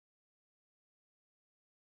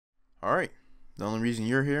Alright, the only reason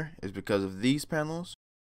you're here is because of these panels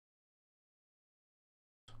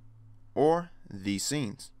or these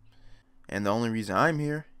scenes. And the only reason I'm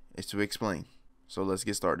here is to explain. So let's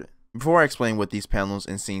get started. Before I explain what these panels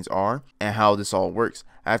and scenes are and how this all works,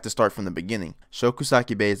 I have to start from the beginning. Sho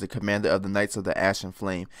Kusakabe is the commander of the Knights of the Ashen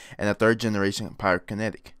Flame and a third generation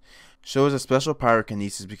pyrokinetic. Sho is a special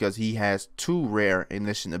pyrokinesis because he has two rare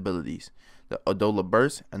ignition abilities, the Adola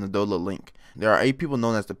Burst and Adola Link. There are 8 people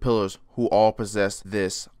known as the Pillars who all possess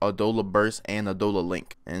this Adola Burst and Adola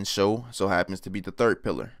Link, and Sho so happens to be the third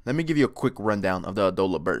pillar. Let me give you a quick rundown of the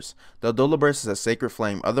Adola Burst. The Adola Burst is a sacred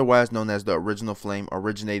flame, otherwise known as the original flame,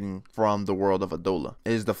 originating from the world of Adola.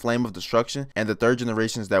 It is the flame of destruction, and the third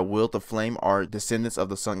generations that wield the flame are descendants of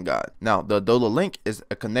the sun god. Now, the Adola Link is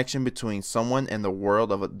a connection between someone and the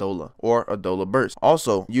world of Adola, or Adola Burst.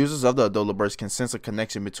 Also, users of the Adola Burst can sense a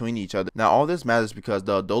connection between each other. Now, all this matters because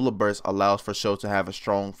the Adola Burst allows for Sho to have a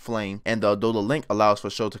strong flame, and the Adola Link allows for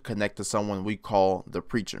Sho to connect to someone we call the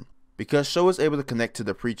Preacher. Because Sho is able to connect to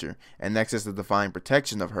the Preacher and access the divine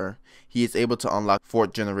protection of her, he is able to unlock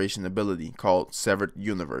 4th generation ability called Severed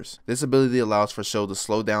Universe. This ability allows for Sho to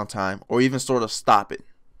slow down time or even sort of stop it.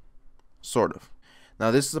 Sort of. Now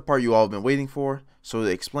this is the part you all have been waiting for. So to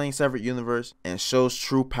explain Severed Universe and Sho's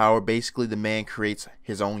true power, basically the man creates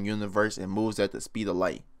his own universe and moves at the speed of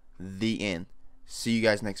light. The end. See you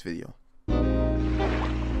guys next video.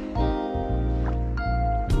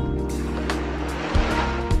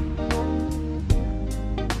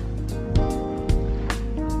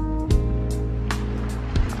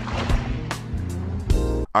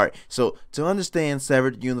 Alright, so to understand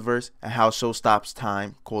Severed Universe and how Sho stops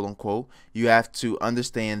time, quote unquote, you have to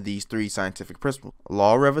understand these 3 scientific principles: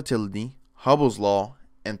 law of relativity, Hubble's law,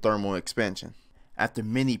 and thermal expansion. After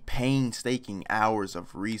many painstaking hours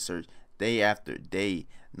of research, day after day,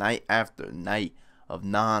 night after night of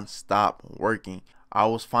non-stop working, I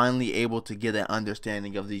was finally able to get an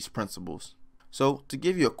understanding of these principles. So to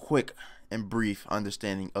give you a quick and brief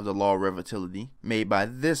understanding of the law of relativity made by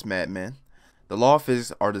this madman, the law of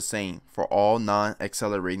physics are the same for all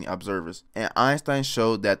non-accelerating observers, and Einstein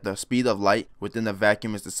showed that the speed of light within a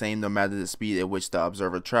vacuum is the same no matter the speed at which the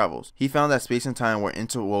observer travels. He found that space and time were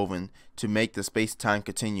interwoven to make the space-time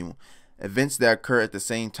continuum. Events that occur at the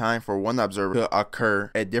same time for one observer could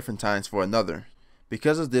occur at different times for another.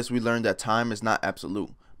 Because of this, we learned that time is not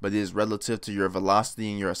absolute, but it is relative to your velocity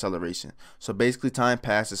and your acceleration. So basically, time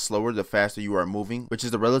passes slower the faster you are moving, which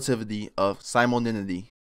is the relativity of simultaneity.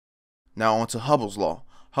 Now on to Hubble's law.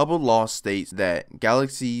 Hubble's law states that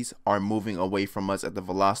galaxies are moving away from us at the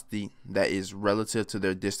velocity that is relative to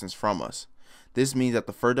their distance from us. This means that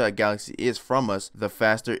the further a galaxy is from us, the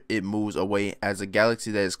faster it moves away, as a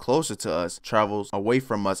galaxy that is closer to us travels away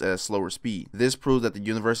from us at a slower speed. This proves that the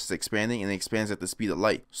universe is expanding and expands at the speed of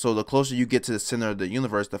light. So the closer you get to the center of the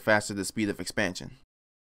universe, the faster the speed of expansion.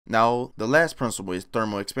 Now, the last principle is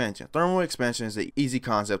thermal expansion. Thermal expansion is an easy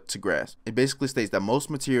concept to grasp. It basically states that most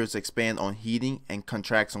materials expand on heating and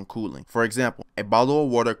contracts on cooling. For example, a bottle of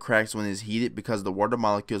water cracks when it is heated because the water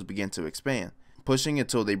molecules begin to expand, pushing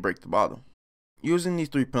until they break the bottle. Using these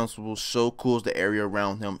 3 principles, Sho cools the area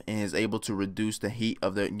around him and is able to reduce the heat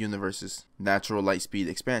of the universe's natural light speed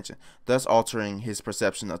expansion, thus altering his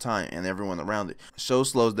perception of time and everyone around it. Sho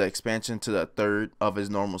slows the expansion to the 1/3 of his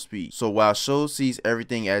normal speed. So while Sho sees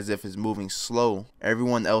everything as if it's moving slow,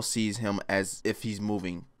 everyone else sees him as if he's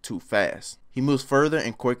moving too fast. He moves further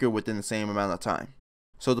and quicker within the same amount of time.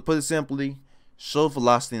 So to put it simply, Sho's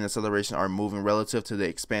velocity and acceleration are moving relative to the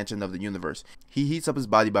expansion of the universe. He heats up his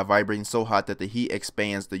body by vibrating so hot that the heat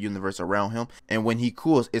expands the universe around him, and when he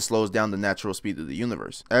cools, it slows down the natural speed of the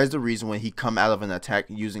universe. That is the reason when he comes out of an attack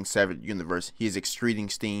using Severed Universe, he is excreting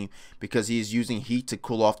steam because he is using heat to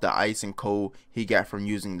cool off the ice and cold he got from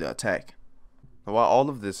using the attack. Now, while all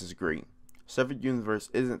of this is great, Severed Universe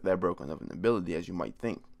isn't that broken of an ability as you might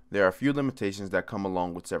think. There are a few limitations that come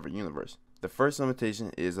along with Severed Universe. The first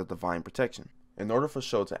limitation is a divine protection. In order for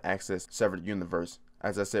Sho to access Severed Universe,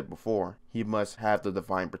 as I said before, he must have the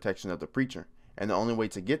divine protection of the Preacher, and the only way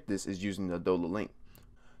to get this is using the Adola Link.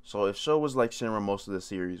 So if Sho was like Shinra most of the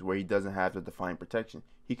series, where he doesn't have the divine protection,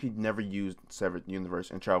 he could never use Severed Universe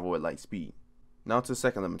and travel at light speed. Now to the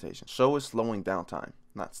second limitation. Sho is slowing down time,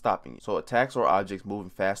 not stopping it. So attacks or objects moving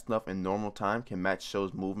fast enough in normal time can match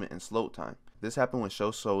Sho's movement in slow time. This happened when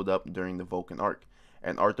Sho showed up during the Vulcan arc.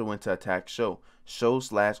 and Arthur went to attack Sho. Sho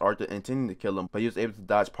slashed Arthur intending to kill him, but he was able to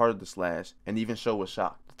dodge part of the slash, and even Sho was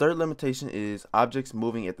shocked. The third limitation is objects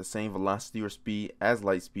moving at the same velocity or speed as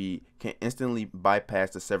light speed can instantly bypass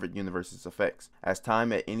the severed universe's effects, as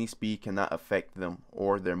time at any speed cannot affect them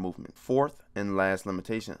or their movement. Fourth and last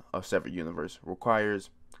limitation of severed universe requires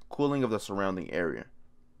cooling of the surrounding area.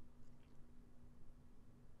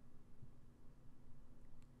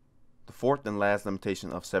 The fourth and last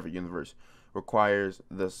limitation of severed universe requires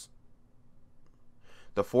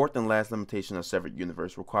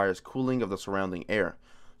cooling of the surrounding air,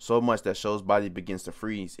 so much that Sho's body begins to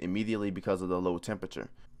freeze immediately because of the low temperature.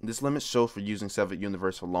 This limits Sho for using severed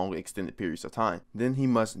universe for long extended periods of time. Then he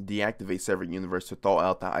must deactivate severed universe to thaw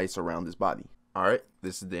out the ice around his body. Alright,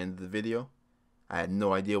 this is the end of the video. I had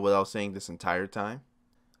no idea what I was saying this entire time.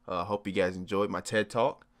 Hope you guys enjoyed my TED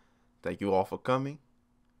Talk. Thank you all for coming.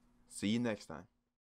 See you next time.